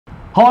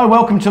Hi,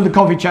 welcome to the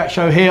Coffee Chat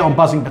Show here on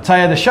Buzzin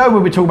Pattaya, the show where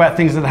we talk about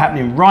things that are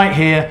happening right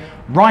here,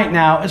 right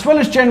now, as well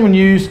as general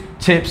news,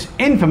 tips,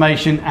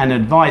 information and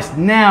advice.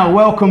 Now,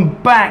 welcome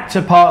back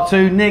to part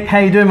 2. Nick, how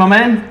you doing, my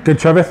man? Good,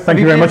 Trevor. Thank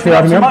you very much for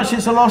having me. Much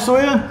since I last saw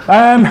you?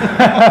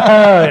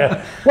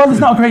 Yeah. Well, there's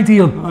not a great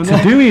deal to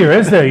do here,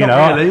 is there? You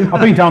know, really.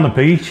 I've been down the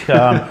beach.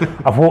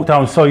 I've walked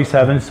down Soy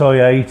 7,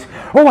 Soy 8.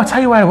 Oh, I'll tell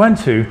you where I went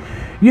to.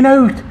 You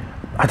know,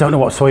 I don't know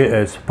what Soy it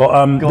is,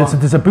 but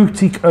there's a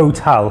boutique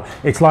hotel.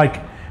 It's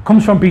like,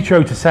 comes from Beach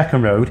Road to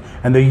Second Road,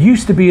 and there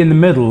used to be in the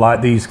middle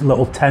like these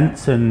little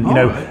tents and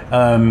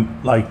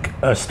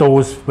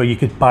stores where you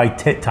could buy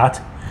tit tat.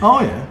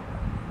 Oh yeah.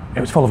 It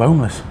was full of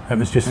homeless. It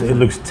was just, it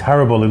looks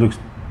terrible. It looks.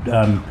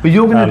 But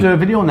you're going to do a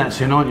video on that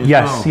soon, aren't you?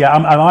 Yes, yeah.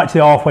 I'm actually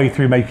halfway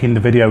through making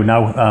the video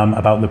now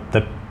about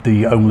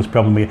the homeless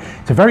problem here.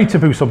 It's a very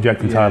taboo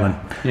subject in Thailand.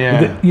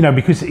 Yeah. You know,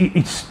 because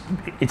it's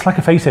like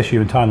a face issue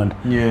in Thailand.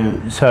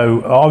 Yeah.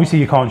 So obviously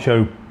you can't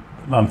show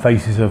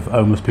faces of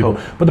homeless people,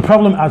 but the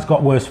problem has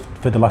got worse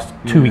for the last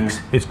 2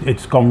 weeks.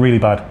 It's gone really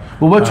bad.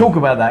 Well, we'll talk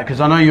about that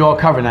because I know you are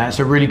covering that. It's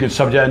a really good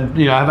subject, and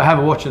you know, have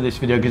a watch of this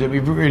video because it'll be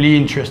really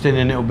interesting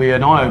and it'll be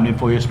an eye-opening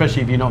for you,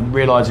 especially if you're not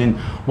realizing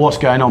what's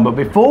going on. But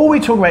before we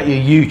talk about your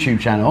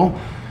YouTube channel,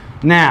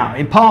 now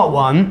in part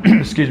 1,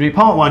 excuse me,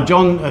 part 1,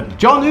 John, who's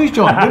John? We've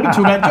been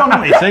talking about John,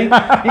 haven't we? See,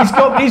 he's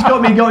got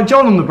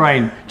John on the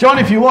brain. John,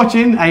 if you're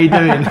watching, how you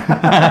doing?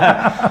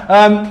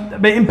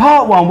 But in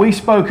part 1, we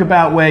spoke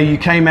about where you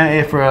came out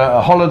here for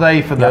a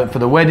holiday for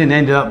the wedding,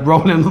 ended up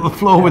rolling on the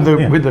floor with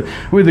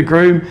the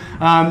groom.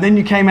 Then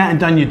you came out and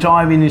done your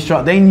diving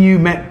instructor. Then you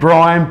met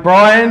Brian,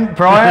 and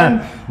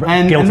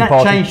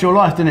that changed your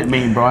life, didn't it?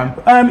 Meeting Brian.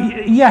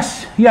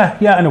 Yes,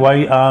 yeah, in a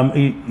way.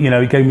 He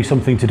gave me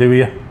something to do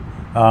here.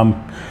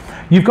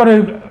 You've got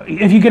to,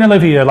 if you're going to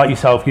live here like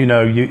yourself, you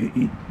know,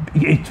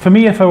 for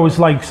me, if I was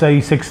like,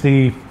 say,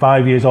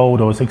 65 years old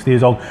or 60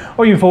 years old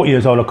or even 40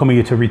 years old, or coming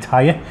here to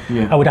retire,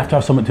 I would have to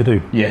have something to do.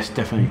 Yes,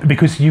 definitely.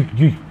 Because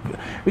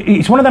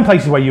it's one of them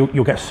places where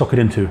you'll get suckered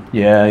into.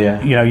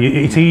 Yeah. You know,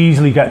 it's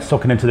easily get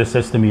suckered into the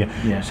system here.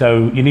 Yeah.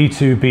 So you need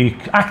to be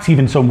active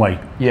in some way,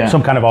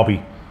 some kind of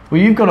hobby. Well,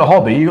 you've got a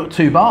hobby. You've got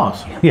 2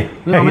 bars. Yeah.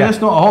 I mean, that's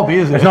not a hobby,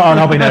 is it? It's not an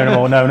hobby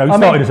anymore. No. It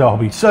started as a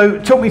hobby. So,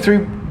 talk me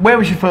through. Where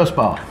was your first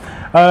bar?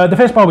 The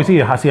first bar was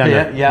here,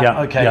 Assienda.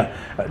 Okay. Yeah.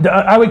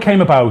 How it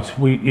came about,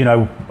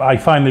 I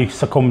finally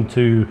succumbed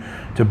to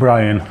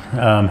Brian.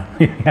 And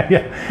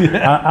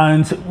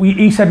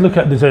he said, look,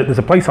 there's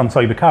a place on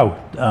Cyber Cow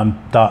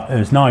that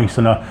is nice,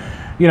 and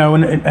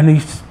and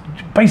he's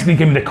basically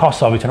gave me the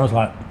cost of it, and I was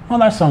like, well,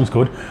 that sounds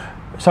good.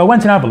 So I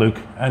went and had a look,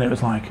 and it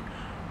was like,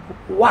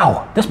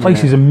 wow, this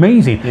place is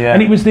amazing. Yeah.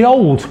 And it was the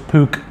old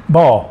Pook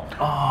Bar.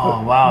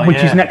 Oh, wow. Which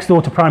is next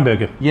door to Prime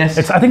Burger. Yes.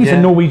 I think it's a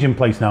Norwegian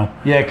place now.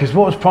 Yeah, because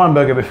what was Prime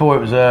Burger before?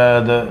 It was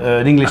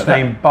an English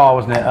name bar,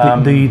 wasn't it? We'll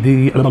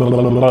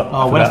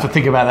have to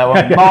think about that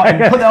one.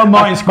 Martin, put that on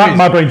Martin's quiz.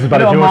 My brain's as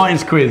bad as yours.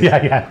 Martin's quiz.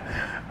 Yeah.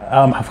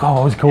 I forgot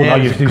what it was called. Yeah,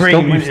 You've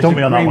stumped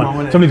me on that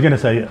one. Somebody's going to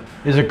say it.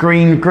 There's a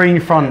green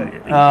front.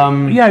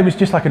 Yeah, it was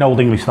just like an old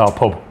English style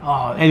pub.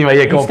 Oh,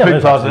 anyway, go on,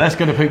 Pook Plaza. Let's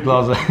go to Pook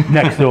Plaza.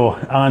 Next door.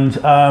 And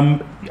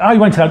I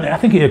went to, I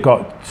think it had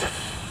got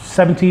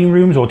 17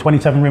 rooms or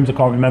 27 rooms, I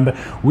can't remember.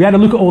 We had a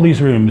look at all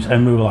these rooms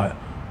and we were like,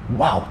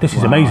 wow, this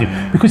is amazing.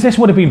 Yeah. Because this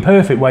would have been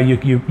perfect where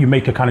you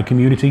make a kind of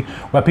community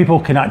where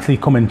people can actually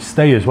come and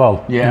stay as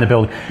well in the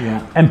building.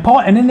 Yeah.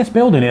 And in this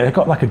building, it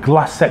got like a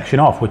glass section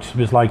off, which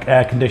was like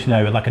air conditioned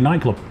area, like a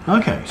nightclub.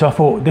 Okay. So I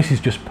thought, this is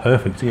just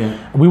perfect. Yeah.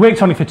 We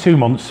worked on it for 2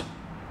 months.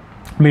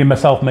 Me and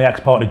myself, my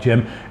ex-partner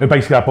Jim, who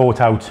basically got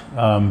bought out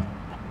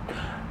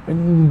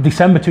in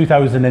December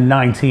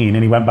 2019,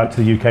 and he went back to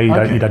the UK.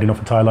 He'd had enough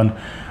of Thailand.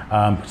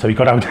 So he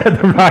got out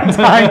at the right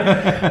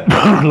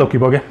time. Lucky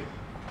bugger.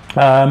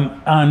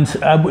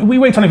 We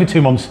worked on it for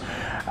 2 months,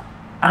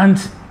 and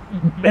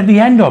at the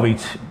end of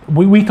it,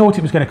 we thought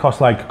it was going to cost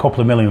like a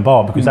couple of $1 million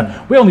because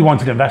we only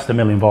wanted to invest $1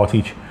 million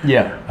each.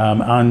 Yeah.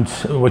 And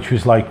which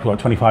was like what,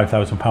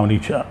 £25,000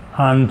 each.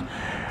 And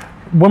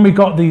when we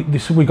got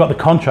the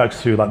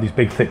contracts through, like these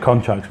big thick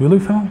contracts, we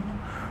looked at,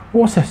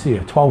 what's this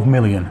here? 12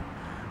 million.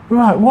 We're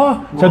like,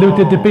 what? Whoa. So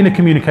there'd been a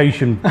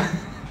communication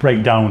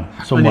breakdown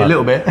somewhere. Only a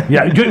little bit.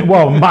 Yeah,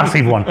 well,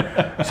 massive one.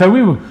 So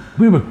we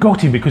were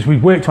gutted because we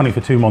worked on it for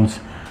 2 months,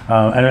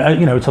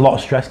 and it's a lot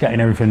of stress getting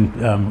everything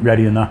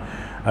ready and that,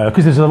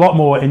 because there's a lot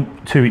more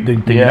into it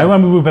than you know.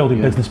 When we were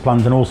building business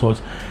plans and all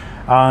sorts,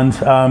 and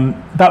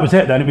that was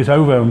it. Then it was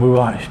over, and we were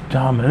like,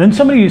 damn. And then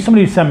somebody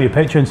sent me a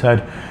picture and said,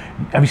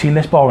 have you seen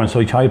this bar on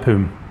Soy Chai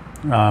Poom?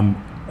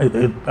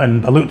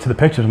 And I looked at the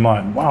pictures and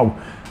I'm like, wow,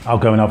 I'll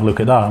go and have a look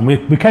at that. And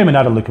we came and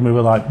had a look, and we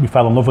were like, we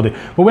fell in love with it.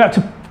 But we had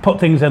to put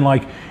things in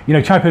like,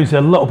 Chai Poom's a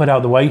little bit out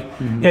of the way.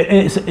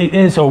 It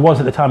is or was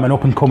at the time an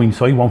up and coming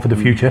soy, one for the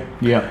future.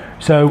 Yeah.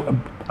 So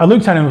I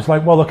looked at it and was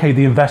like, well, okay,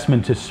 the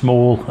investment is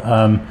small,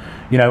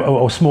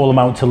 or small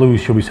amount to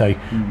lose, shall we say,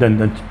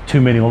 than 2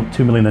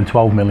 million and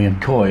 12 million.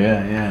 Cool,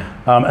 yeah.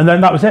 And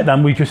then that was it.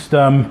 Then we just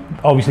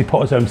obviously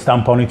put our own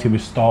stamp on it. It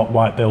was start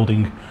white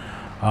building,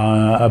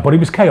 but it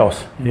was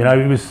chaos.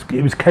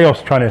 It was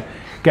chaos trying to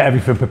get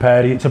everything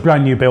prepared. It's a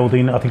brand new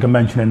building. I think I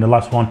mentioned in the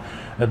last one,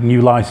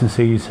 new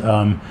licensees.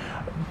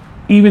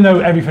 Even though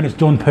everything is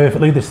done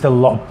perfectly, there's still a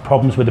lot of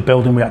problems with the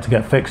building we had to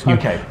get fixed.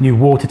 New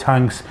water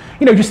tanks,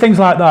 you know, just things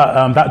like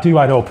that that do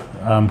add up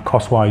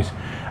cost-wise.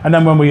 And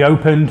then when we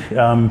opened,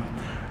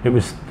 it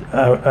was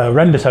a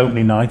horrendous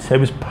opening night. It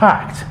was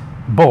packed,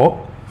 but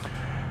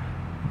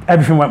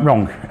everything went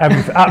wrong.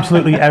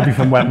 Absolutely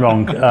everything went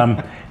wrong.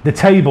 The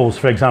tables,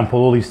 for example,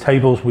 all these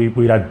tables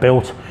we had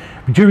built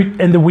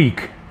in the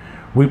week.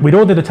 We'd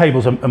ordered the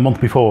tables a month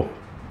before,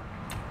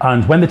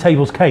 and when the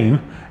tables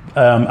came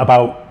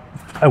about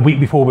a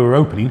week before we were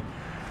opening,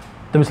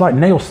 there was like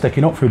nails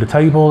sticking up through the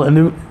table,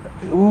 and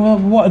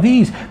what are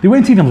these? They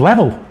weren't even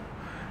level.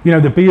 You know,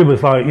 the beer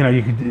was like, you know,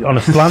 you could on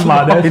a slant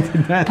like this.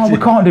 Oh, we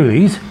can't do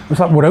these. It's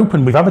like, we're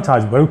open. We've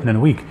advertised we're open in a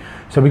week.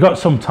 So we got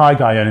some Thai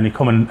guy in, and he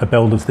come and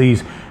build us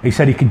these. He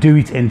said he could do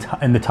it in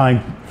the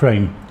time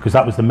frame, because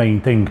that was the main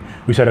thing.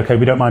 We said, okay,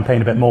 we don't mind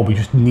paying a bit more, we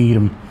just need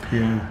them.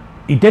 Yeah.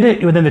 He did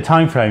it within the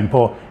time frame,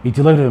 but he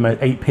delivered them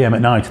at 8 p.m.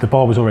 at night. The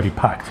bar was already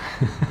packed.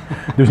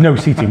 There was no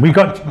seating. We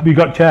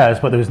got chairs,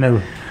 but there was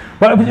no.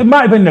 But it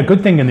might have been a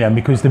good thing in the end,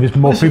 because there was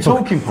more people. It's a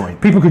talking point.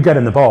 People could get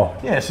in the bar.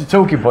 Yeah, it's a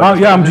talking point. Oh,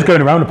 yeah, I'm just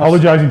going around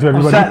apologising to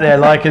everybody. I sat there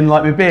like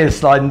my beer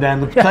sliding down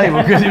the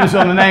table because it was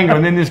on an angle,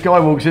 and then this guy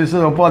walks in and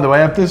says, "Oh, by the way,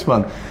 I have this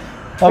one."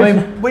 I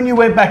mean, when you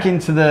went back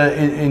into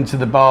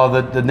the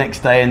bar the next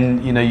day,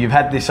 and you know you've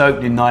had this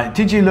opening night,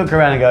 did you look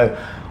around and go,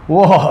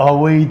 "What are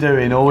we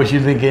doing?" Or was you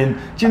thinking,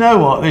 "Do you know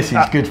what? This is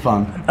good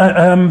fun"?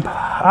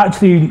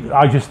 Actually,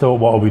 I just thought,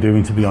 "What are we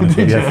doing?" To be honest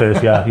with you, at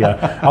first,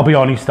 yeah. I'll be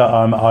honest.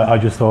 I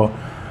just thought,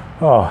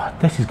 "Oh,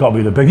 this has got to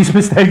be the biggest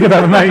mistake I've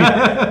ever made."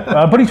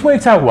 But it's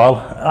worked out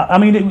well. I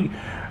mean,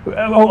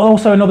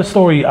 also another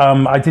story.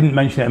 I didn't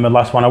mention it in the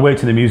last one. I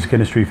worked in the music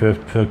industry for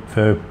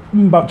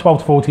about 12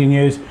 to 14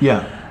 years.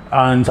 Yeah.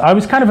 And I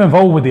was kind of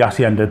involved with the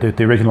Assienda,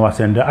 the original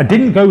Assienda. I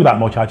didn't go that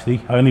much actually.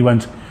 I only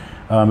went.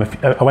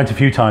 I went a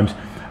few times.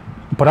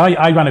 But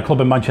I ran a club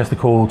in Manchester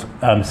called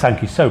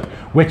Sankey Soap,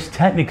 which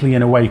technically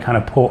in a way kind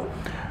of put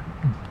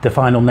the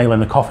final nail in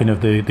the coffin of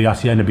the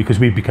Assienda, because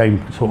we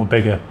became sort of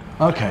bigger.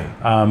 Okay.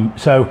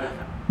 So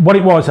what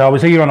it was, I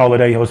was here on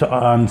holiday, with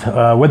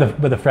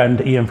a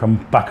friend, Ian, from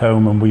back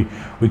home, and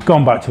we'd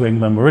gone back to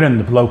England. We were in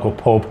the local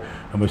pub,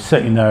 and we're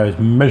sitting there as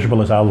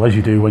miserable as hell, as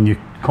you do when you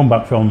come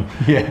back from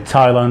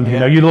Thailand. Yeah. You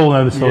know, you all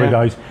know the story,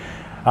 guys.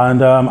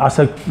 And I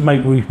said,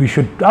 mate, we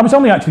should. I was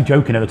only actually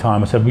joking at the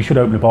time. I said we should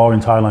open a bar in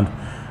Thailand.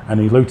 And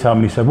he looked at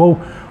me and he said, "Well,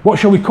 what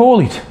shall we call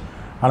it?"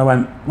 And I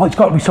went, "Well, it's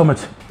got to be something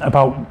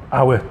about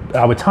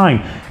our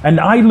time." And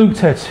I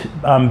looked at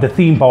the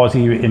theme bars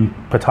here in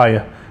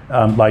Pattaya,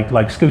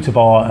 like Scooter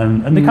Bar,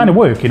 and they kind of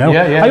work, you know.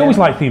 I always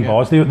like theme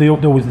bars. They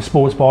always, the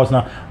sports bars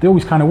now, they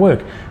always kind of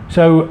work.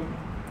 So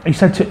he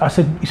said, "What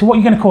are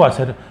you going to call it?" I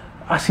said,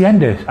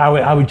 "Assienda,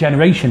 our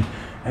generation."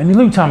 And he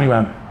looked at me and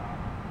went,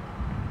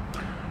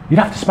 "You'd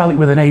have to spell it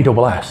with an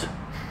A-double-S."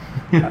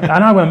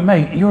 And I went,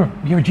 "Mate, you're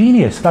a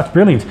genius. That's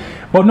brilliant."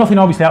 But nothing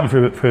obviously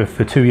happened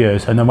for 2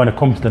 years. And then when it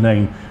comes to the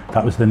name,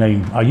 that was the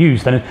name I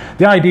used. And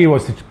the idea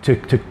was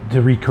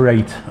to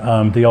recreate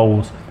the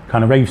old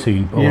kind of rave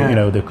scene, or you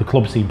know, the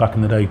club scene back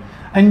in the day.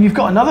 And you've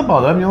got another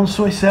bar, though, haven't you, on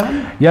Soy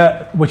 7?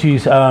 Yeah, which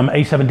is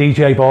A7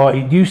 DJ Bar.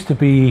 It used to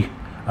be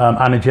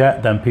Anna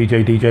Jet, then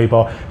PJ DJ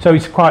Bar. So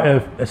it's quite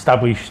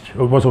established.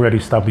 It was already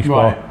established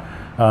bar.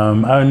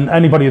 And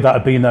anybody that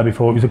had been there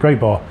before, it was a great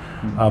bar.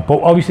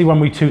 But obviously, when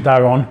we took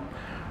that on,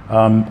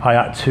 I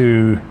had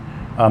to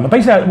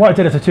basically what I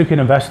did is I took an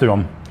investor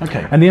on.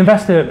 Okay. And the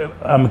investor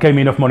gave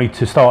me enough money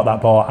to start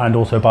that bar and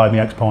also buy my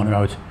ex-partner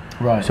out.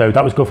 Right. So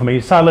that was good for me.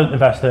 Silent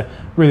investor,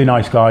 really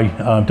nice guy,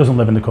 doesn't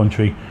live in the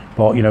country,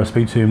 but you know,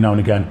 speak to him now and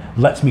again,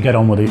 lets me get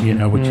on with it, you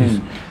know, which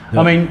is.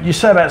 I mean, you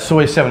say about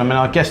Soy 7. I mean,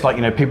 I guess like,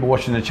 you know, people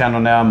watching the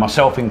channel now,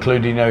 myself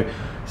included, you know,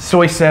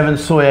 Soy 7,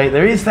 Soy 8,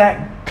 there is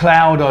that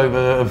cloud over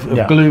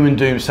of gloom and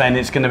doom saying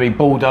it's going to be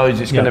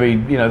bulldozed, it's going to be,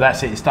 you know,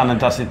 that's it, it's done and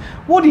dusted.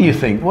 What do you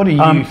think? What do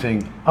you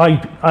think?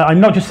 I'm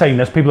not just saying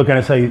this, people are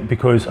going to say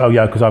because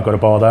I've got a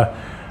bar there,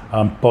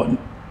 but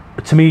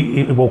to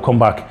me it will come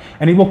back,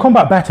 and it will come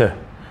back better,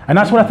 and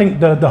that's what I think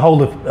the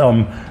whole of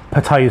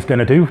Pattaya is going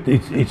to do.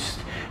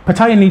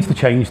 Pattaya needs to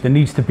change. There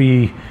needs to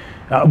be,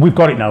 we've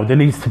got it now, there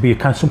needs to be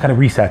some kind of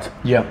reset.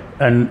 Yeah.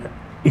 And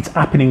it's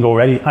happening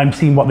already. I'm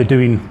seeing what they're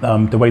doing,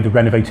 the way they're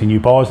renovating new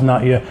bars and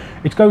that here.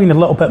 It's going a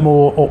little bit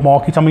more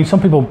upmarket. I mean,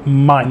 some people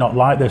might not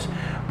like this,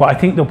 but I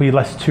think there'll be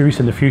less tourists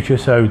in the future,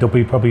 so there'll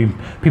be probably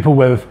people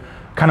with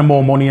kind of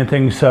more money and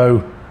things,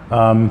 so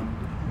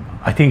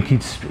I think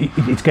it's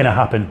going to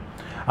happen.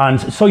 And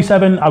Soy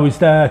 7, I was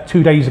there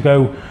 2 days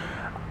ago,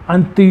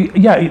 and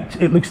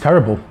it looks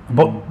terrible.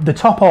 But the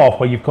top half,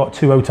 where you've got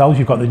two hotels,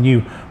 you've got the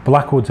new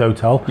Blackwoods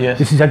Hotel. Yes.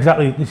 This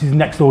is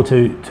next door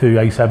to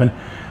A7.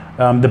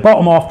 The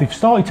bottom half, they've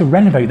started to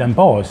renovate them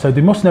bars, so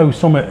they must know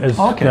something is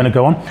going to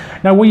go on.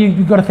 Now, what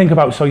you've got to think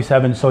about Soy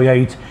 7, Soy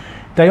 8,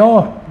 they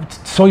are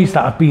soys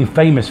that have been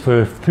famous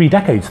for 3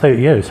 decades,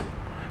 30 years.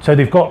 So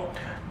they've got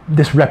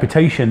this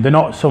reputation. They're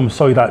not some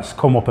soy that's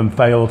come up and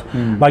failed.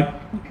 Like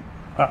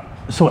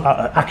sort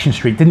of Action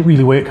Street didn't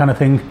really work, kind of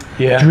thing.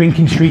 Yeah.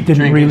 Drinking Street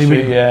didn't really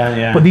work.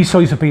 Yeah. But these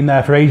soys have been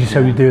there for ages,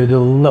 so we do it a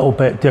little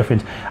bit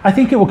different. I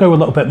think it will go a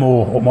little bit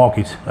more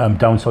upmarket,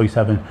 down soy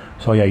 7,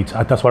 soy 8.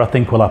 That's what I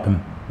think will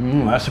happen.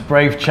 That's a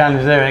brave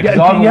challenge there, because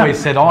I've always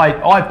said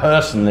I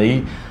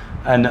personally,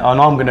 and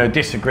I'm going to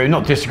disagree,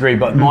 not disagree,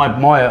 but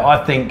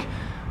I think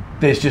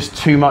there's just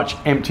too much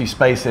empty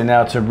space there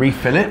now to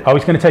refill it. Oh,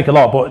 it's going to take a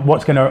lot, but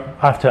what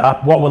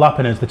will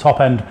happen is the top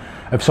end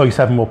of soy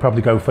 7 will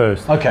probably go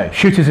first. Okay.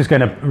 Shooters is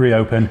going to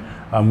reopen,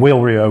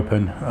 will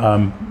reopen,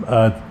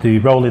 the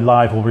Rolling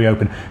Live will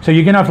reopen. So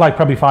you're going to have like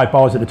probably 5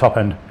 bars at the top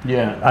end.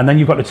 Yeah. And then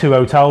you've got the 2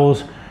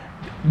 hotels.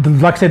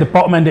 Like I say, the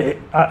bottom end,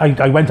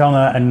 I went down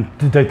there and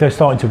they're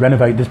starting to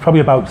renovate. There's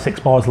probably about 6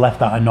 bars left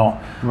that are not,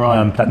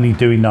 that need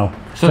doing now.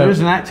 So there's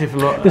an active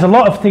lot. There's a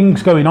lot of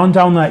things going on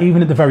down there,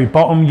 even at the very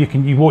bottom.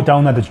 You walk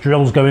down there, there's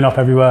drills going off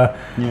everywhere.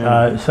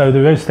 Yeah. So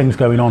there is things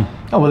going on.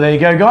 Oh, well, there you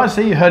go, guys.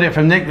 See, you heard it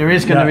from Nick. There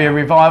is going to be a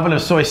revival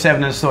of soy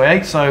 7 and soy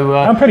 8. So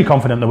I'm pretty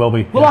confident there will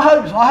be. Well, I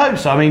hope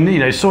so. I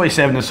mean, soy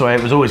 7 and soy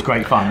 8 was always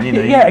great fun.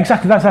 Yeah,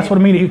 exactly. That's what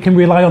I mean. You can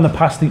rely on the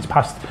past. Its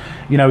past,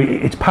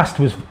 its past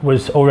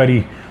was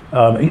already.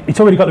 It's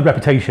already got the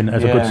reputation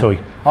as a good soy.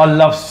 I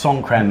love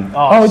Songkran.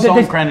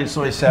 Songkran in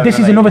soy 7. This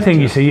is another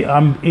thing, you see.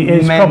 It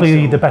is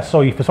probably the best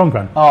soy for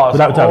Songkran. Oh, it's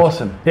without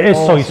awesome. Doubt. It is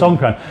soy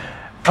Songkran.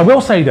 I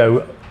will say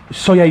though,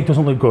 soy 8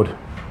 doesn't look good.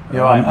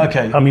 You're right.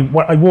 Okay. I mean,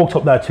 I walked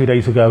up there 2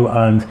 days ago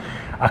and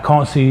I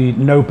can't see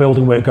no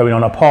building work going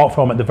on, apart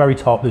from at the very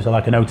top there's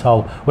like an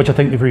hotel which I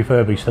think they've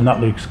refurbished, and that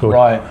looks good.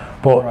 Right.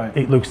 But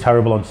it looks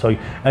terrible on soy.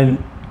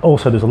 And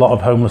also there's a lot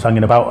of homeless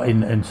hanging about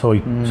in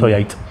soy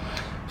 8.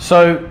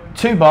 So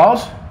 2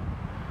 bars.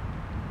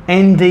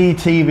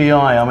 NDTVi.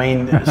 I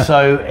mean,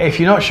 so if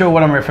you're not sure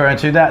what I'm referring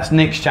to, that's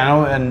Nick's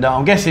channel, and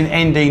I'm guessing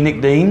ND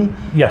Nick Dean.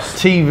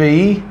 Yes.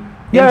 TV.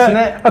 Yeah.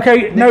 Internet.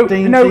 Okay. Nick No.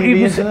 Dean, No. TV,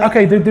 It was internet?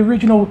 okay. The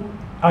original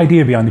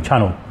idea behind the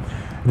channel,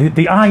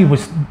 the I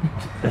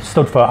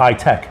stood for I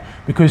Tech,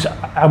 because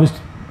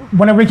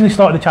when I originally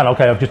started the channel.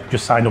 Okay, I've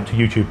just signed up to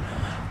YouTube,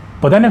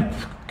 but then a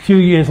few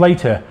years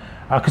later,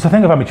 because I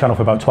think I've had my channel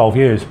for about 12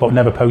 years, but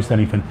never posted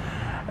anything.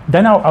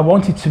 Then I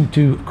wanted to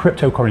do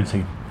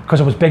cryptocurrency,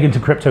 because I was big into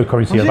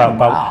cryptocurrency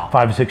about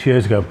 5 or 6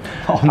 years ago.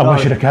 I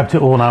wish I'd have kept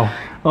it all now.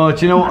 Oh,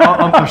 do you know what?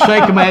 I'm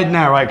shaking my head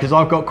now, right? Because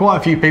I've got quite a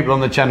few people on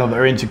the channel that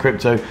are into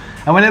crypto,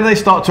 and whenever they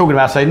start talking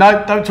about it, I say,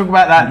 no, don't talk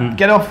about that.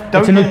 Get off.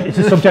 Don't. It's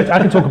a subject I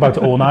can talk about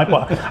it all night,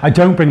 but I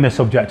don't bring this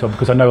subject up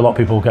because I know a lot of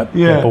people get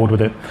bored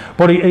with it.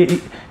 But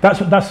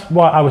that's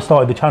why I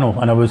started the channel,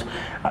 and I was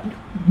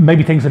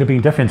maybe things would have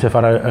been different if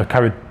I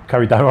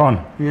carried that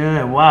on.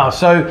 Yeah. Wow.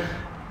 So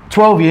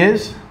 12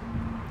 years.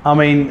 I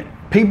mean,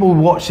 people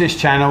watch this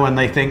channel and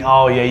they think,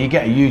 oh yeah, you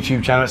get a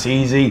YouTube channel, it's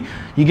easy.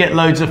 You get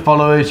loads of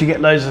followers, you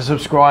get loads of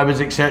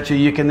subscribers, etc.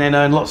 You can then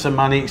earn lots of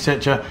money,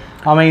 etc.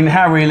 I mean,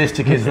 how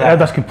realistic is that?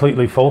 That's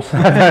completely false.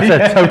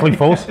 That's totally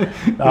false.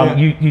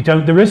 You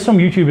don't. There is some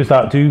YouTubers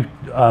that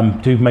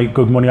do make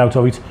good money out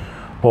of it,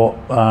 but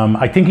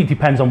I think it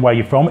depends on where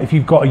you're from. If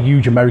you've got a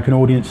huge American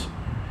audience,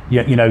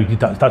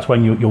 that's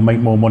when you'll make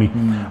more money.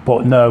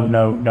 But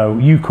no,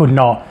 you could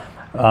not.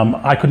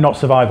 I could not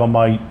survive on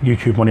my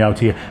YouTube money out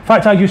here. In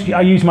fact, I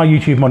use my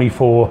YouTube money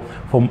for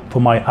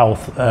my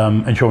health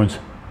insurance.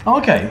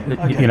 Okay.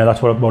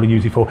 That's what I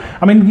use it for.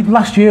 I mean,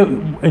 last year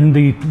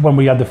when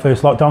we had the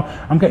first lockdown,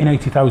 I'm getting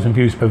 80,000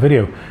 views per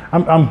video.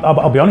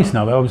 I'll be honest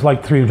now. I was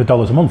like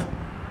 $300 a month.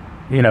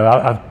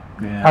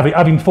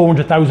 Having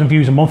 400,000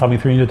 views a month, having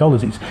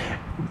 $300.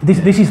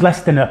 This is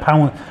less than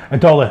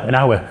 $1 an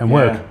hour in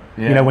work.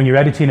 Yeah. When you're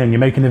editing and you're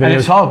making the videos. And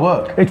it's hard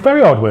work. It's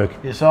very hard work.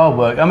 It's hard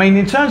work. I mean,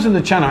 in terms of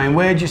the channel, I mean,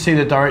 where do you see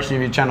the direction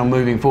of your channel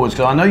moving forwards?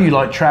 Because I know you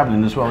like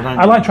traveling as well, don't you?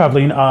 I like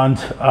traveling, and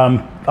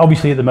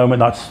obviously at the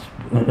moment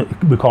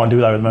we can't do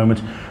that at the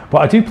moment.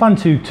 But I do plan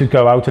to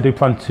go out. I do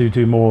plan to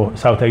do more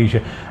South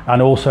Asia,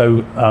 and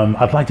also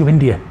I'd like to do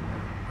India.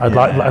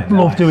 I'd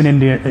love doing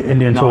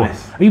Indian tour.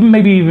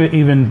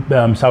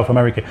 Even South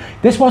America.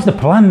 This was the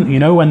plan,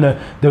 when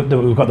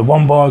we've got the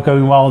one bar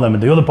going well,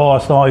 and the other bar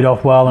started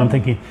off well, and I'm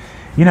thinking,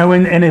 in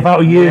about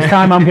a year's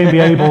time, I'm going to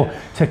be able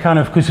to kind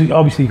of, because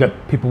obviously you've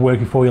got people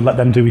working for you, let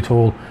them do it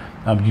all.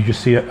 You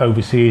just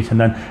oversee it, and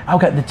then I'll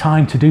get the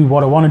time to do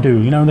what I want to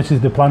do. This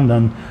is the plan.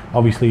 Then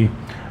obviously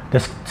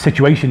this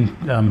situation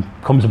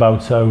comes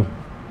about. So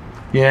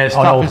yeah, it's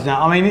tough, isn't it?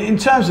 I mean, in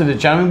terms of the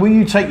channel, will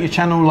you take your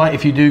channel, like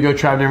if you do go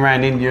traveling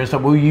around India and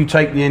stuff, will you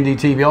take the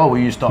NDTVi, or will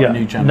you start a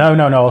new channel?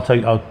 No. I'll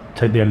take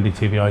the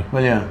NDTVi.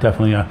 Well, yeah,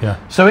 definitely, yeah.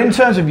 So in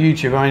terms of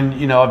YouTube, I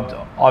mean,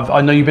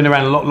 I know you've been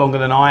around a lot longer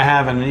than I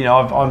have, and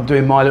I'm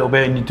doing my little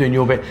bit and you're doing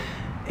your bit.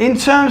 In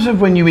terms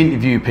of when you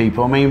interview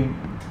people, I mean,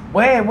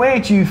 where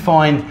do you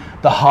find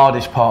the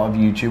hardest part of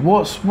YouTube?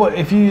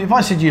 If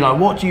I said to you, like,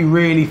 what do you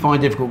really find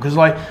difficult? Because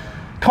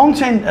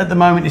content at the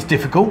moment is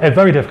difficult.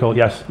 Very difficult,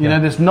 yes.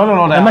 There's not a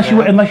lot out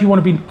there. Unless you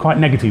want to be quite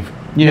negative.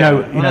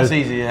 That's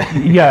easy,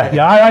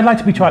 yeah. I'd like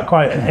to be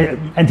quite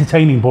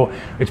entertaining, but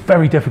it's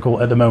very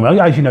difficult at the moment.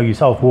 As you know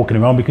yourself, walking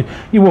around, because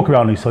you walk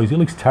around these sites, it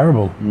looks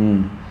terrible.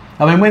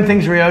 I mean, when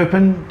things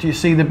reopen, do you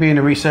see there being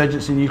a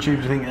resurgence in YouTube?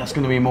 Do you think that's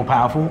going to be more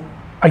powerful?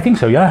 I think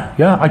so.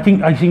 Yeah. I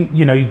think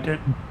you know,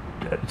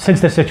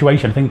 since this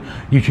situation, I think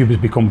YouTube has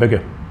become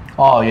bigger.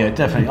 Oh yeah,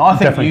 definitely. I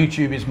think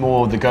YouTube is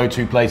more the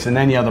go-to place than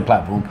any other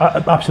platform.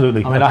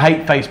 Absolutely. I mean, I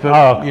hate Facebook.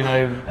 Oh, you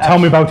know, tell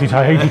me about it.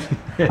 I hate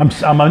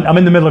it. I'm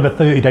in the middle of a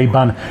 30-day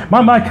ban.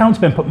 My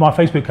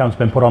Facebook account's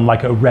been put on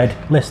like a red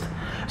list,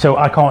 so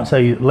I can't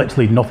say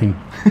literally nothing.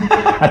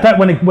 I bet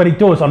when it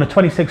does on the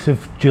 26th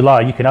of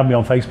July, you can have me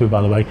on Facebook.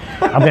 By the way,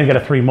 I'm going to get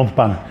a 3-month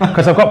ban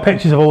because I've got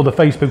pictures of all the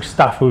Facebook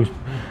staff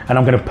and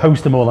I'm going to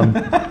post them all and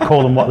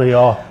call them what they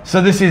are.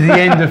 So this is the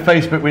end of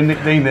Facebook with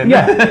Nick Dean then?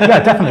 Yeah,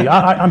 definitely.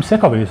 I'm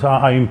sick of it. It's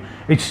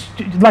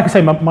like I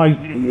say,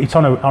 it's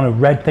on a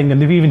red thing,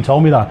 and they've even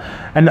told me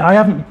that, and I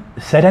haven't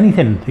said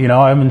anything. You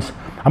know, I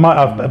might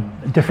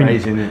have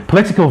different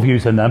political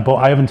views than them, but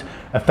I haven't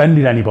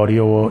offended anybody,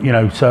 or you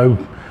know, so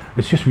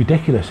it's just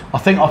ridiculous. I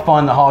think I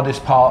find the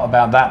hardest part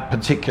about that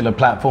particular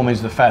platform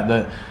is the fact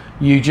that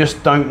you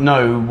just don't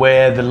know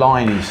where the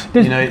line is.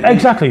 You know,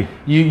 exactly.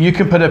 You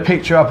can put a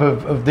picture up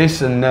of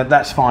this and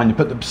that's fine. You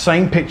put the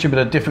same picture but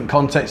a different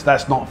context,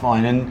 that's not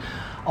fine. And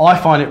I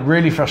find it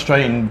really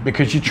frustrating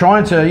because you're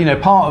trying to, you know,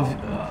 part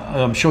of,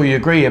 I'm sure you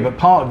agree here, but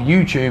part of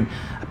YouTube,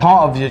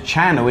 part of your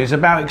channel is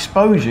about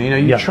exposure. You know,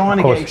 you're trying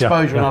to get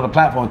exposure on other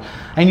platforms,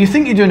 and you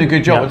think you're doing a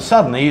good job, and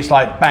suddenly it's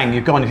like bang,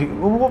 you're gone. You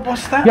think, well,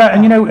 what's that? Yeah,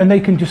 and you know, and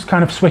they can just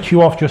kind of switch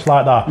you off just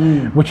like that,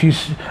 which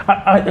is,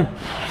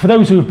 for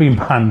those who have been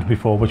banned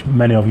before, which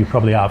many of you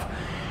probably have.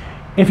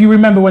 If you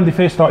remember when they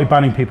first started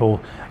banning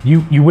people,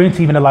 you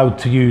weren't even allowed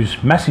to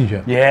use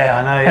Messenger. Yeah,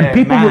 I know.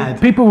 And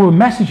people were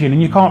messaging,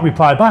 and you can't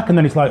reply back, and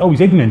then it's like, oh,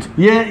 he's ignorant.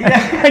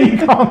 Yeah. And you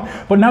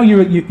can't. But now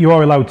you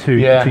are allowed to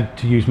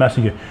use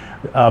Messenger.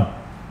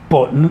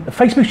 But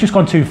Facebook's just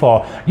gone too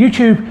far.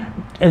 YouTube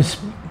is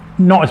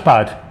not as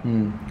bad.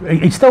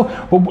 It's still,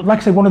 but like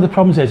I say, one of the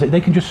problems is that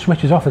they can just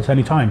switch us off at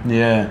any time.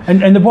 Yeah.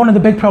 And one of the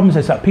big problems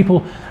is that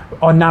people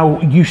are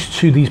now used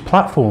to these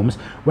platforms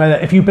where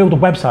if you build a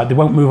website, they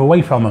won't move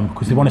away from them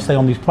because they want to stay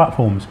on these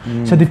platforms.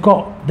 So they've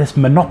got this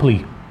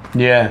monopoly.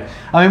 Yeah.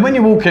 I mean, when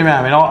you're walking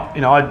around,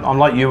 I'm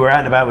like you, we're out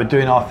and about, we're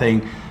doing our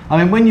thing. I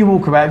mean, when you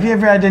walk about, have you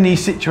ever had any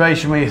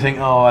situation where you think,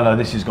 oh, hello,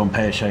 this has gone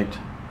pear-shaped?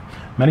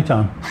 Many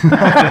times.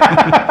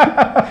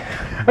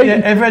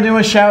 Ever had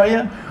anyone shout at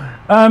you?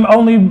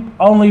 Only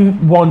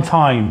one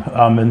time,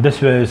 and this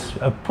was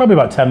probably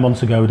about 10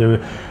 months ago.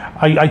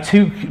 I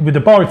took, with the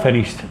bar had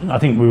finished, I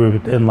think we were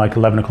in like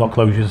 11 o'clock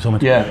closures or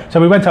something. Yeah.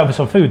 So we went out for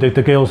some food.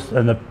 The girls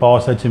and the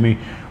bar said to me,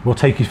 we'll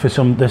take you for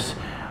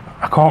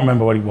I can't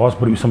remember what it was,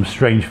 but it was some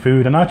strange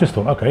food, and I just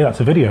thought, okay,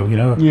 that's a video, you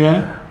know.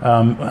 Yeah.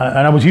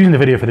 And I was using the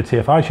video for the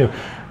TFI show,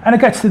 and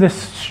it gets to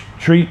this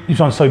street. It was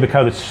on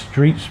Sobercow, the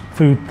street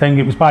food thing.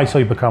 It was by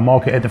Sobercow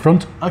Market at the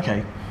front.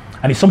 Okay.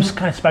 And it's some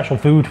kind of special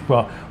food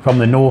from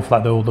the north,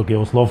 like all the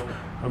girls love.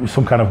 It was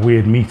some kind of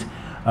weird meat.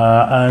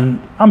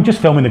 And I'm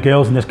just filming the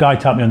girls, and this guy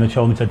tapped me on the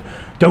shoulder and said,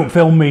 "Don't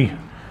film me."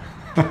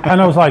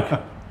 And I was like,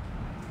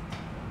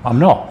 "I'm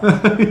not.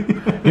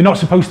 You're not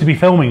supposed to be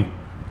filming."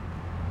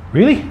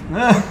 Really?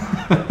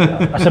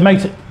 I said,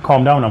 "Mate,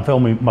 calm down, I'm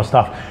filming my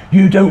stuff."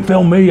 "You don't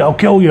film me, I'll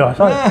kill you."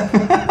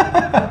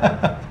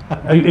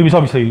 It was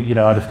obviously, you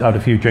know, I had a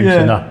few drinks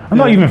in that. I'm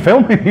not even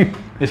filming.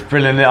 It's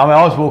brilliant. I mean,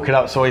 I was walking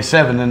up Soy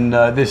 7 and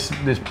this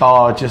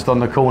bar just on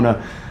the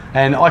corner,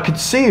 and I could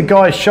see a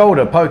guy's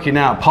shoulder poking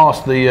out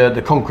past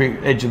the concrete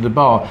edge of the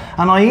bar.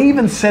 And I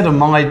even said on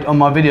my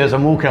videos,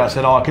 I'm walking out, I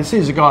said, "Oh, I can see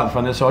there's a guy at the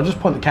front there, so I'll just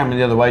point the camera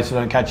the other way so I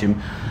don't catch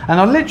him." And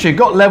I literally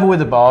got level with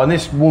the bar, and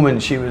this woman,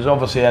 she was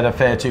obviously had a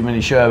fair too many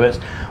sherbets.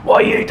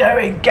 "What are you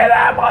doing? Get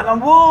out!" I'm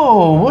like,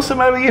 "Whoa, what's the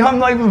matter with you? I'm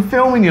not even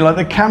filming you." Like,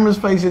 the camera's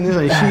facing this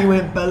way. She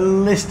went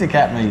ballistic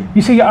at me.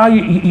 You see,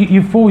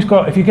 you've always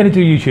got, if you're going to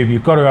do YouTube,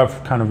 you've got to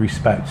have kind of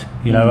respect.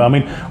 You know, I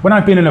mean, when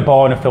I've been in a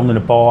bar and I've filmed in a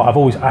bar, I've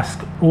always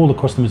asked all the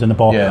customers in the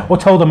bar, or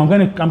told them, I'm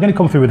going to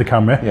come through with the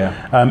camera.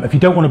 Yeah. If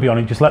you don't want to be on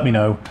it, just let me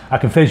know. I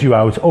can fizz you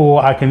out,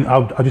 or I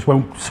just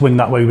won't swing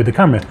that way with the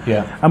camera.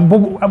 Yeah. And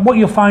what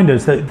you'll find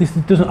is that this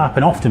doesn't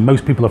happen often.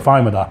 Most people are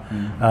fine with that.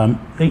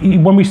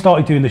 When we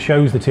started doing the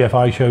shows, the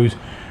TFI shows,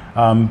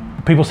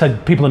 people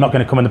said people are not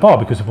going to come in the bar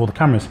because of all the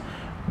cameras.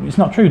 It's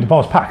not true. The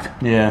bar's packed.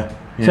 Yeah.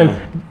 So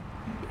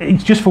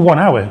it's just for 1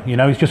 hour. You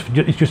know, it's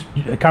just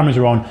cameras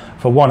are on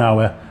for 1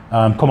 hour.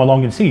 Come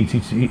along and see.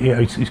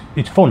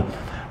 It's fun.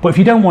 But if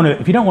you don't want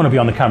to be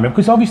on the camera,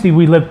 because obviously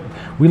we live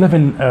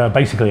in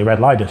basically a red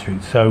light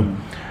district, so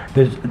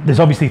there's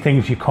obviously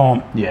things you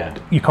can't do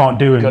and you can't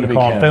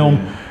film.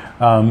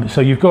 Yeah.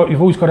 So you've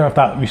always got to have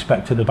that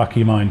respect at the back of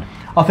your mind.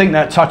 I think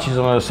that touches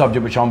on a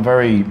subject which I'm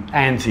very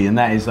anti, and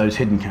that is those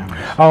hidden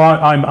cameras. Oh,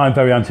 I'm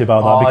very anti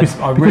about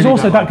that, because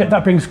also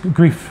that brings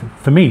grief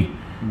for me.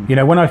 You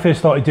know, when I first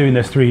started doing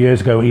this 3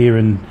 years ago here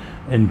in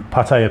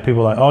Pattaya,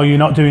 people were like, "Oh, you're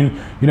not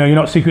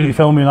secretly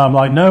filming." And I'm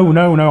like, no,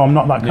 I'm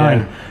not that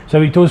kind.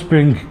 So it does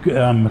bring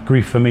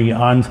grief for me,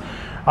 and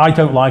I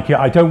don't like it.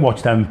 I don't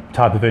watch them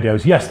type of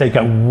videos. Yes, they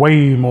get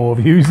way more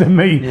views than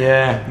me.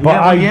 Yeah, but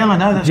I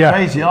know that's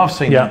crazy. I've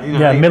seen it. You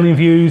know, 1 million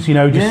views. You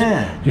know,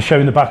 just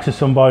showing the backs of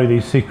somebody,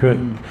 these secret.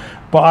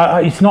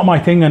 But it's not my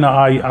thing, and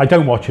I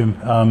don't watch them.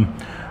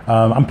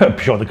 I'm pretty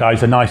sure the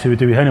guys are nice who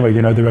do it anyway.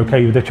 You know, they're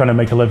okay. They're trying to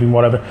make a living,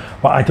 whatever.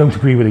 But I don't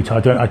agree with it.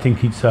 I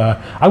think it's.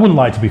 I wouldn't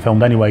like to be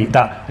filmed anyway.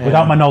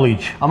 Without my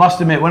knowledge. I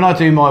must admit, when I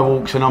do my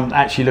walks and I'm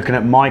actually looking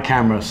at my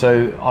camera,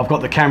 so I've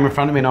got the camera in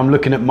front of me and I'm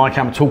looking at my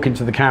camera, talking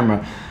to the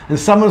camera, and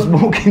someone's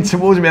walking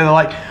towards me and they're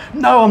like,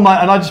 "No," I'm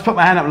like, and I just put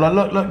my hand up,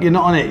 like, "Look, you're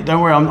not on it.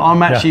 Don't worry.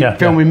 I'm actually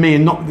filming me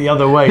and not the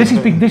other way."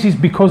 This is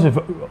because of,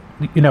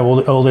 you know,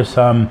 all this.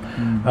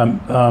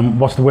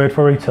 What's the word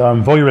for it?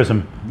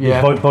 Voyeurism.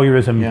 Yeah.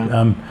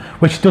 Voyeurism,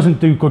 which doesn't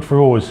do good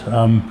for us.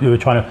 Who are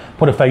trying to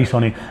put a face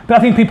on it. But I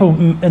think people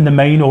in the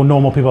main or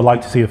normal people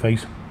like to see a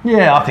face.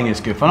 Yeah, I think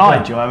it's good fun. I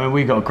enjoy it. I mean,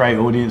 we've got a great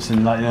audience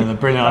and like, you know, they're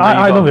brilliant.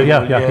 I love it,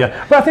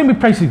 yeah. But I think we've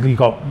basically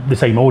got the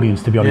same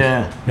audience, to be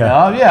honest.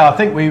 Yeah, I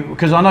think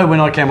because I know when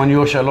I came on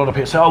your show, a lot of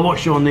people say, "Oh,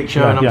 what's your Nick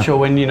show?" And I'm sure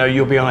when, you know,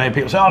 you'll be on here,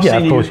 people say, "I've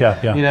seen you."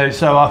 You know,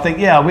 so I think,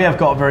 we have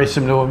got a very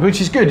similar, which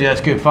is good. Yeah,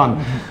 it's good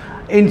fun.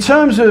 In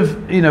terms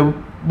of, you know,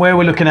 where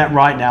we're looking at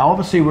right now,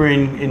 obviously we're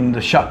in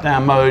the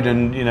shutdown mode,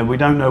 and, you know, we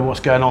don't know what's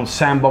going on.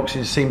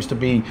 Sandboxes seems to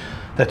be,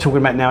 they're talking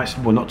about now, it's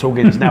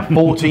now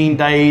 14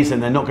 days,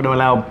 and they're not going to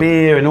allow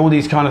beer and all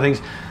these kind of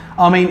things.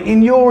 I mean,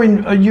 in your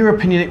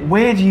opinion,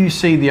 where do you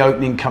see the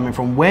opening coming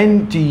from?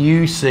 When do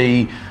you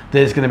see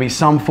there's going to be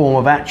some form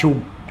of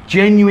actual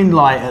genuine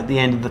light at the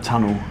end of the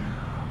tunnel?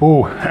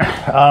 Oh,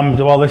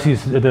 well, this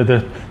is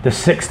the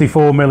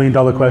 $64 million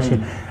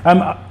question.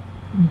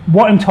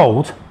 What I'm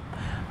told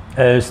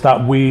is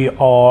that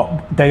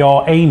they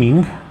are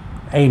aiming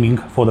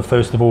for the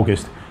 1st of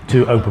August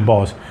to open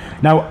bars.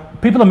 Now,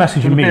 people are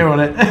messaging me. Beer on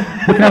it.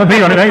 We can have a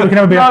beer on it, mate. We can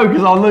have a beer. No,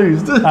 because I'll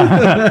lose.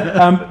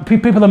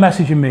 People are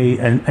messaging me,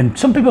 and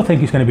some people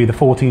think it's going to be the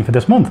 14th of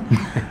this month.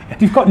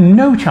 You've got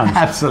no chance.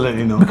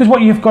 Absolutely not. Because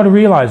what you've got to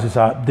realise is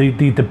that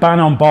the ban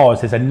on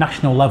bars is a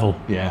national level.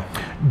 Yeah.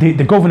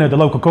 The governor, the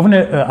local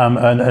governor,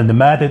 and the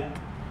mayor,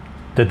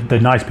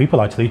 they're nice people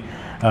actually.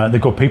 They're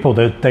good people.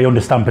 They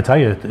understand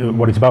Pattaya,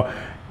 what it's about.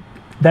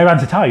 They're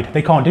anti-tide.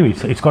 They can't do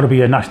it. It's got to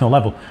be a national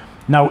level.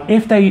 Now,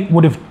 if they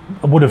would have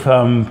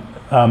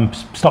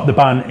stopped the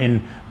ban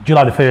in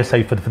July the 1st,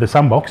 say for the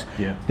sandbox,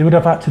 they would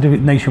have had to do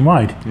it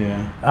nationwide.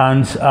 Yeah.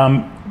 And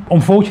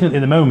unfortunately,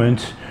 at the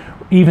moment,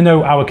 even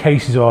though our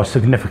cases are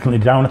significantly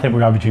down, I think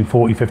we're averaging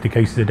 40, 50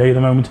 cases a day at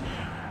the moment,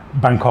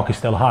 Bangkok is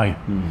still high.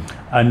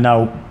 And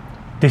now,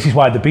 this is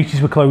why the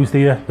beaches were closed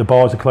here, the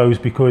bars are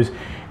closed, because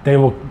they're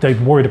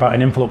worried about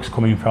an influx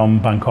coming from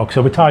Bangkok.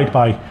 So we're tied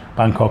by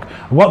Bangkok.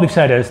 What they've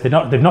said is, they've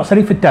not said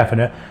it for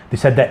definite, they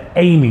said they're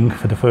aiming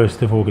for the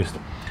 1st of August.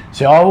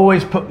 See, I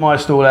always put my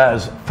stall out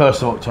as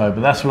 1st of October.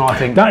 That's when I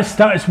think. That's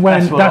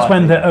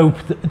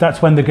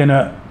when they're going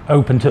to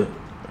open the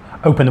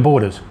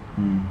borders.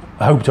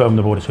 I hope to open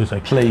the borders, should I say?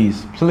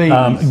 Please.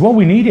 Well,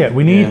 we need it.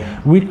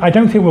 I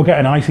don't think we'll get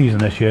an high season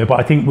this year, but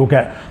I think we'll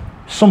get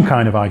some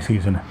kind of high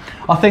season.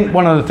 I think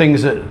one of the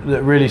things that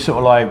really sort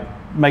of like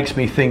makes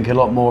me think a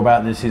lot more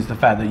about this is the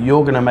fact that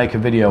you're going to make a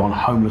video on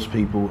homeless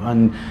people,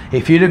 and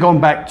if you'd have gone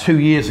back 2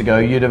 years ago,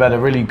 you'd have had a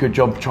really good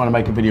job trying to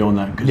make a video on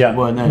that, because you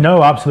weren't there.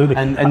 No, absolutely.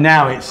 And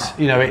now it's,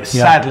 you know,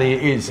 sadly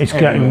it is. It's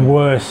getting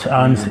worse,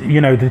 and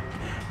you know,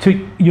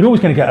 you're always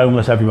going to get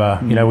homeless everywhere.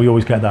 You know, we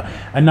always get that.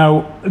 And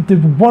now,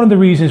 one of the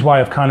reasons why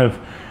I've kind of,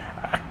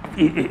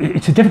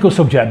 it's a difficult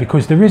subject,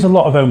 because there is a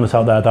lot of homeless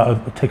out there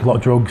that take a lot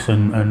of drugs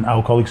and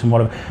alcoholics and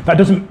whatever. That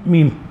doesn't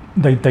mean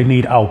they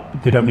need help.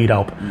 They don't need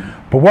help.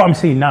 But what I'm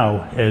seeing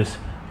now is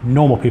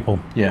normal people.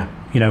 Yeah.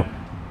 You know,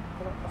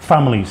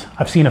 families.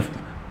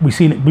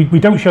 We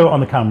don't show it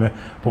on the camera,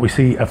 but we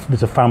see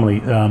there's a family.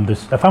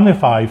 There's a family of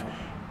 5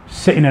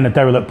 sitting in a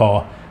derelict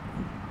bar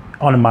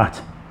on a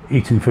mat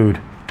eating food.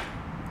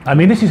 I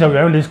mean, this is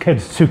around. There's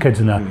 2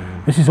 kids in there.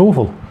 This is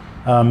awful.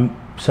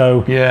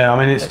 So yeah, I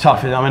mean, it's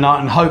tough. I mean,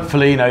 and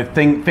hopefully, you know,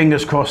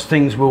 fingers crossed,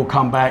 things will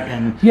come back,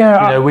 and you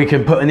know, we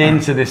can put an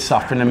end to this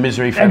suffering and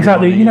misery for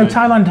everybody. You know,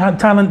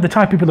 Thailand, the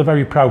Thai people are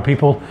very proud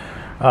people,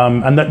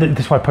 and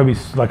that's why probably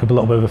it's like a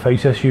little bit of a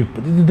face issue.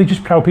 But they're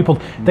just proud people.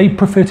 They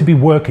prefer to be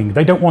working.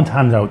 They don't want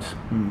handouts.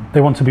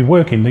 They want to be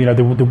working. You know,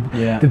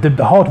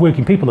 the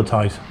hard-working people are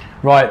Thais.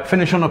 Right.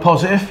 Finish on a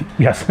positive.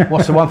 Yes.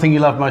 What's the one thing you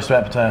love most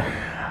about Pattaya?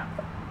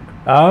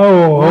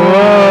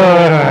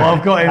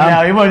 I've got him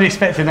now. You weren't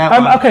expecting that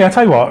one. Okay, I'll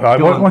tell you what. Right,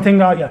 one thing.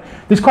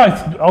 There's quite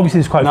a few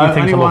things.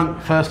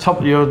 First,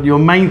 your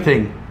main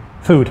thing.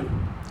 Food.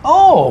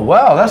 Oh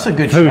wow, that's a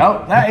good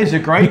shout. That is a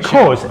great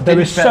because shout. There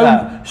is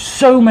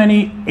so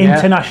many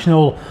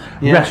international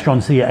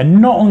restaurants here,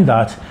 and not only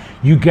that,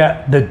 you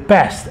get the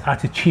best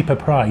at a cheaper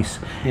price.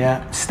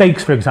 Yeah.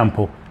 Steaks, for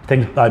example,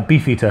 things like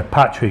Beefeater,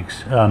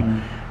 Patrick's.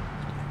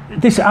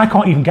 This I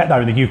can't even get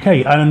that in the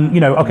UK, and you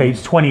know, okay,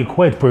 it's 20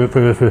 quid for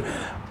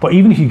but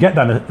even if you get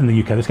that in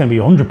the UK, it's going to be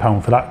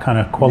 £100 for that kind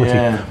of quality.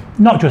 Yeah.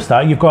 Not just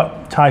that, you've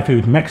got Thai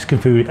food, Mexican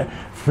food,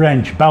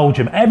 French,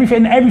 Belgium,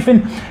 everything.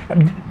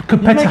 You're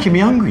making me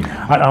hungry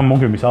now. I'm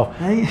hungry myself.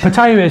 Hey.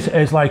 Pattaya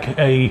is like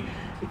I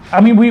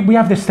mean, we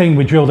have this thing,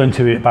 we drilled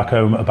into it back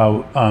home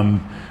about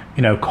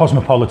you know,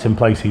 cosmopolitan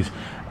places.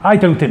 I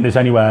don't think there's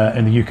anywhere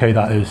in the UK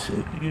that is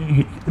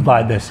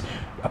like this,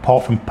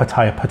 apart from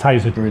Pattaya. Pattaya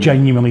is a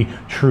genuinely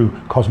true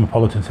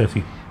cosmopolitan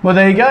city. Well,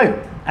 there you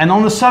go. And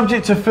on the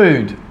subject of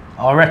food,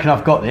 I reckon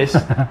I've got this.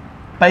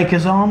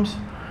 Baker's Arms?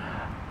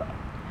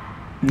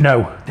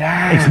 No.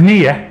 Damn. It's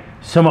near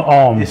Summit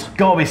Arms. It's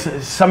got to be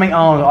something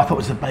Arms. I thought it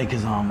was the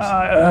Baker's Arms.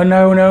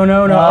 No. Oh, you've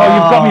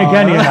got me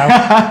again here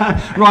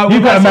now. Right,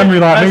 you've got a memory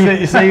like me.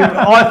 You see,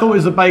 I thought it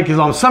was the Baker's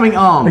Arms. Something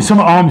Arms. It's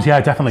Summit Arms, yeah,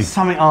 definitely.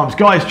 Something Arms.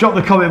 Guys, drop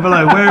the comment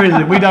below. Where is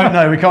it? We don't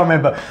know. We can't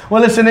remember.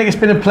 Well, listen, Nick, it's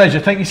been a pleasure.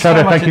 Thank you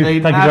so much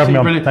indeed. Thank you for having me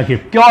on. Thank you.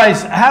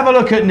 Guys, have a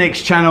look at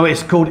Nick's channel.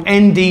 It's called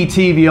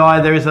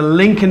NDTVi. There is a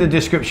link in the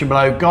description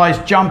below. Guys,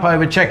 jump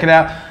over, check it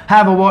out.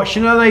 Have a watch.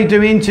 You know, they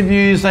do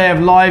interviews. They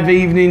have live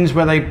evenings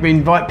where they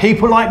invite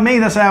people like me.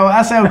 That's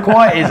how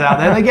quiet it is out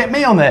there. They get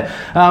me on there.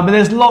 But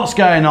there's lots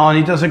going on.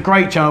 He does a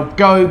great channel.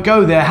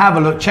 Go there, have a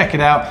look, check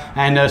it out,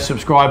 and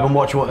subscribe and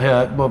watch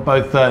what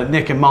both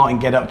Nick and Martin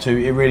get up to.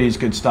 It really is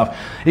good stuff.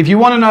 If you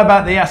want to know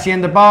about the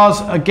Assienda Bars,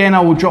 again, I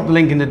will drop the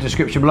link in the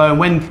description below. And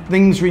when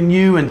things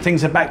renew and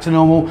things are back to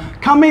normal,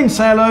 come in,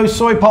 say hello,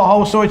 soy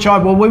pothole, soy chai.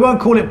 Well, we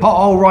won't call it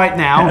pothole right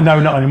now. No,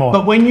 not anymore.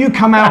 But when you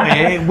come out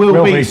here, it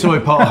will be soy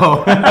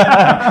pothole.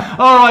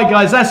 All right,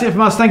 guys, that's it from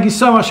us. Thank you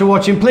so much for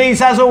watching.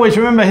 Please, as always,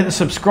 remember, hit the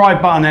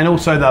subscribe button and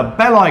also the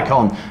bell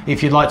icon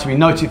if you'd like to be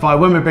notified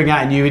when we bring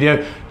out a new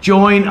video.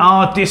 Join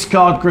our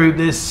Discord group.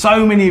 There's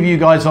so many of you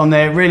guys on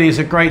there. It really is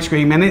a great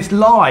stream, and it's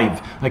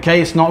live,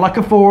 okay? It's not like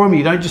a forum.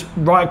 You don't just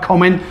write a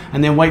comment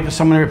and then wait for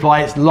someone to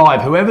reply. It's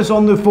live. Whoever's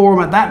on the forum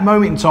at that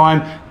moment in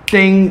time,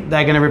 ding,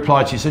 they're going to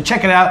reply to you. So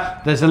check it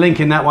out. There's a link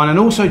in that one. And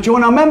also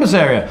join our members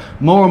area.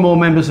 More and more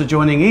members are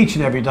joining each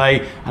and every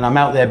day. And I'm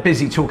out there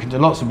busy talking to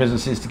lots of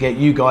businesses to get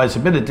you guys a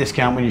bit of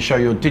discount when you show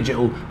your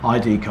digital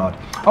ID card.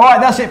 All right,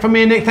 that's it from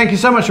me and Nick. Thank you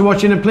so much for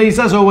watching. And please,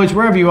 as always,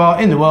 wherever you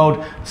are in the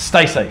world,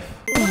 stay safe.